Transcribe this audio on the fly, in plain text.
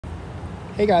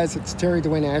Hey guys, it's Terry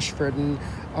Dwayne Ashford, and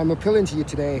I'm appealing to you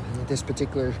today in this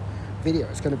particular video.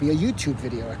 It's going to be a YouTube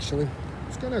video, actually.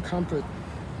 It's going to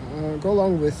go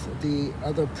along with the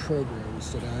other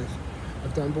programs that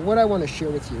I've done. But what I want to share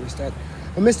with you is that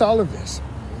amidst all of this,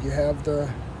 you have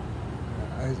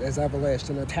as I've alleged,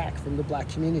 an attack from the black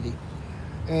community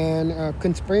and a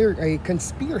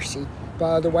conspiracy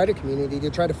by the whiter community to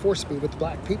try to force me with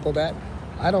black people that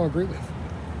I don't agree with.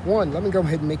 One, let me go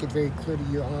ahead and make it very clear to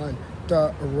you on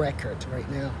the record right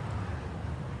now.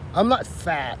 I'm not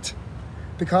fat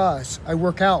because I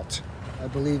work out. I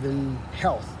believe in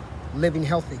health, living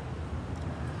healthy.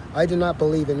 I do not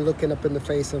believe in looking up in the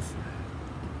face of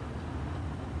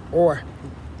or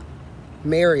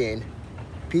marrying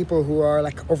people who are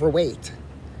like overweight.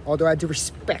 Although I do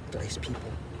respect those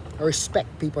people. I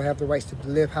respect people have the rights to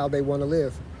live how they want to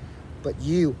live. But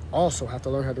you also have to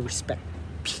learn how to respect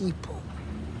people.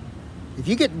 If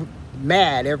you get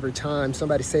mad every time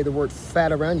somebody say the word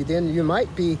fat around you, then you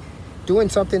might be doing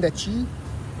something that you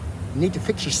need to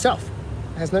fix yourself.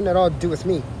 It has nothing at all to do with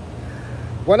me.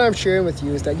 What I'm sharing with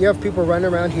you is that you have people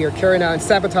running around here carrying out and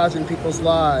sabotaging people's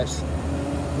lives,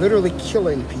 literally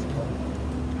killing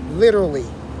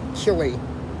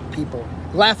people,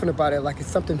 laughing about it like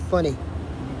it's something funny.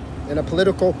 In a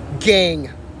political gang,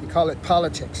 we call it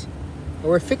politics.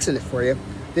 Well, we're fixing it for you.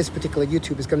 This particular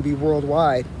YouTube is going to be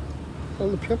worldwide. A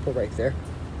little pimple right there.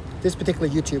 This particular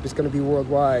YouTube is going to be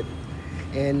worldwide,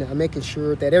 and I'm making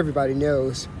sure that everybody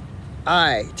knows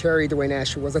I, Terry Dwayne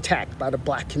Ashford, was attacked by the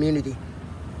black community,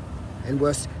 and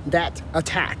that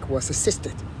attack was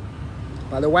assisted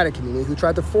by the white community who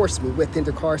tried to force me within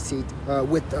the car seat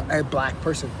with a black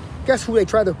person. Guess who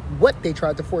what they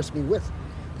tried to force me with?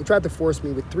 They tried to force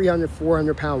me with 300,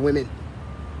 400-pound women,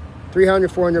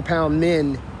 300, 400-pound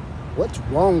men. What's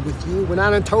wrong with you? When I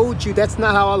done told you that's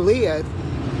not how I live.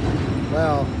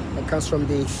 Well, it comes from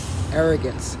the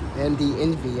arrogance and the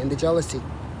envy and the jealousy.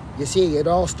 You see, it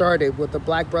all started with the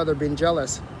black brother being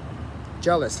jealous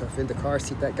of in the car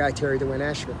seat that guy Terry Dwayne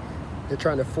Ashford. They're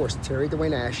trying to force Terry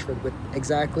Dwayne Ashford with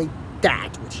exactly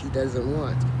that which he doesn't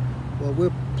want. Well,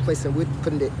 we're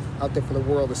putting it out there for the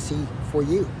world to see for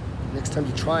you. Next time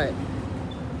you try it,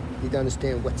 you need to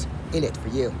understand what's in it for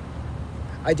you.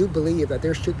 I do believe that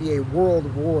there should be a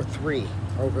World War III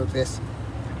over this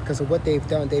because of what they've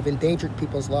done. They've endangered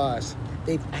people's lives.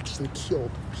 They've actually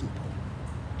killed people.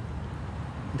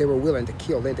 They were willing to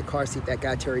kill in the car seat that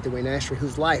guy Terry Dwayne Ashford,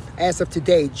 whose life, as of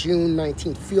today, June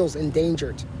 19th, feels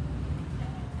endangered.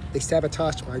 They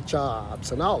sabotaged my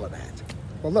jobs and all of that.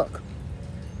 Well, look,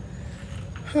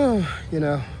 you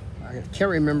know, I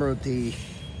can't remember the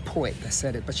poet that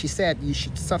said it, but she said you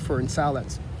should suffer in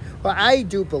silence. Well, I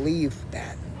do believe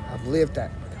that. I've lived that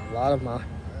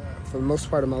for the most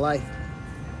part of my life.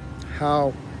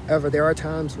 However, there are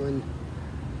times when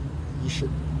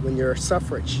your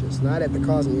suffrage is not at the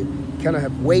cause and you kind of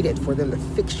have waited for them to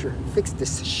fix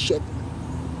this shit.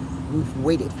 We've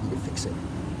waited for you to fix it.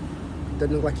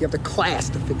 Doesn't look like you have the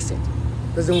class to fix it.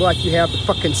 Doesn't look like you have the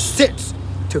fucking sense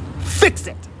to fix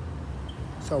it.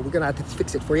 So we're gonna have to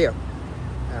fix it for you.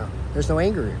 Now, there's no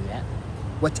anger in that.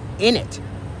 What's in it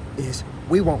is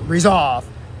we want resolve.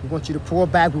 We want you to pull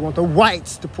back. We want the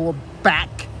whites to pull back.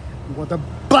 We want the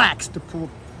blacks to pull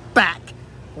back.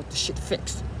 We want the shit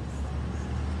fixed.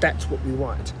 That's what we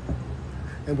want.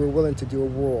 And we're willing to do a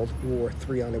World War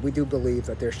III on it. We do believe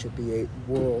that there should be a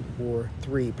World War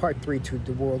III, Part 3 to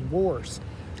the World Wars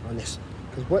on this.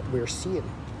 Because what we're seeing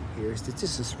here is that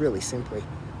this is really simply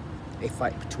a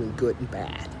fight between good and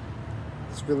bad.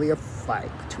 It's really a fight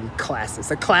between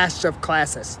classes, a clash of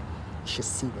classes. You should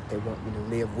see what they want me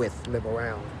to live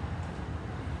around.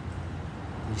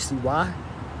 You see why?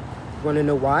 You want to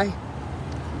know why?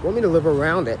 You want me to live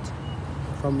around it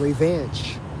from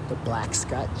revenge. The blacks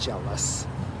got jealous,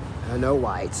 and the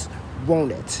whites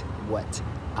wanted what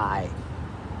I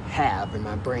have in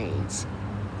my brains.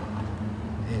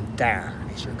 And there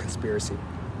is your conspiracy.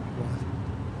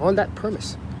 Well, on that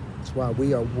premise, that's why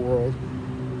we're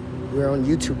on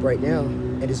YouTube right now.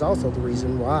 It is also the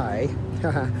reason why we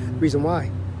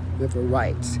have the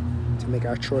right to make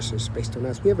our choices based on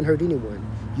us. We haven't hurt anyone.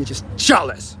 You're just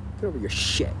jealous. Get over your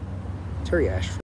shit. Terry Ashford.